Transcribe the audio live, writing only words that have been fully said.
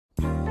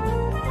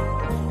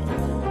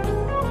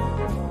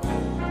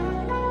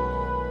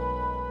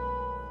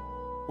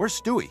Where's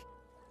Stewie?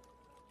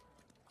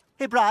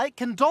 Hey, Bri,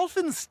 can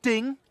dolphins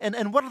sting?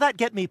 And what'll that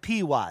get me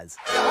pee-wise?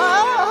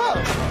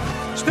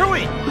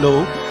 Stewie!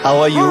 Hello, how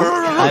are you?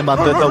 I'm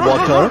under the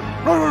water.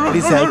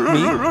 Please help me.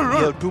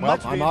 You're too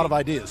much. I'm out of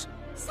ideas.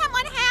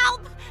 Someone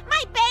help!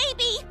 My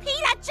baby!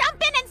 Peter,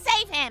 jump in and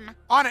save him!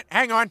 On it.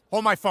 Hang on.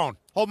 Hold my phone.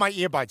 Hold my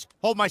earbuds.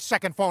 Hold my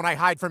second phone I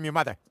hide from your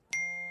mother.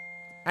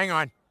 Hang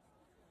on.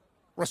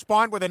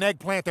 Respond with an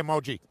eggplant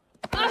emoji.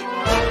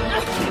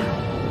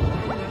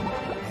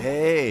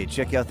 Hey,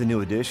 check out the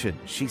new edition.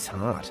 She's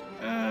hot.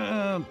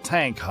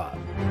 Tank hot.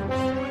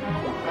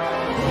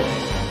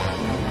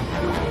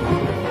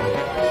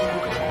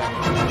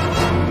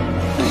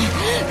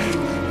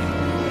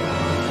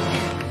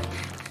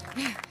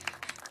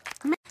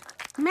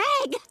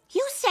 Meg,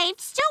 you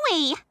saved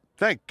Stewie!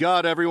 Thank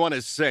God everyone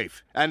is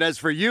safe. And as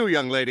for you,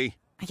 young lady...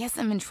 I guess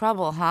I'm in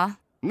trouble, huh?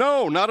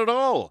 No, not at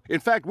all. In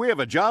fact, we have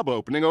a job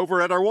opening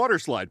over at our water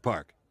slide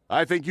park.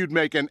 I think you'd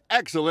make an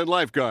excellent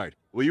lifeguard.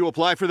 Will you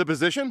apply for the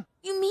position?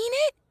 You mean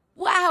it?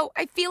 Wow,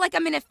 I feel like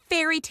I'm in a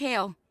fairy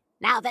tale.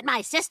 Now that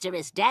my sister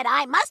is dead,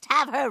 I must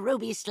have her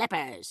ruby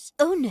slippers.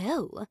 Oh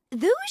no,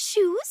 those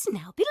shoes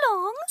now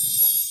belong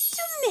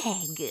to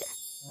Meg.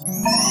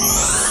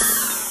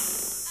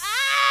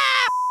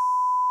 Ah!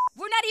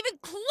 We're not even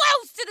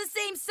close to the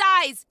same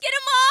size! Get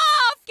him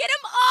off! Get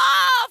him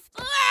off!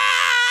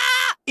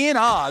 Ah! In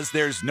Oz,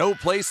 there's no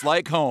place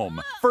like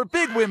home. For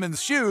big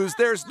women's shoes,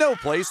 there's no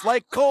place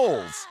like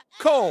Kohl's.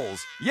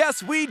 Kohl's.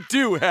 Yes, we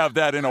do have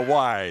that in a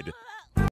wide.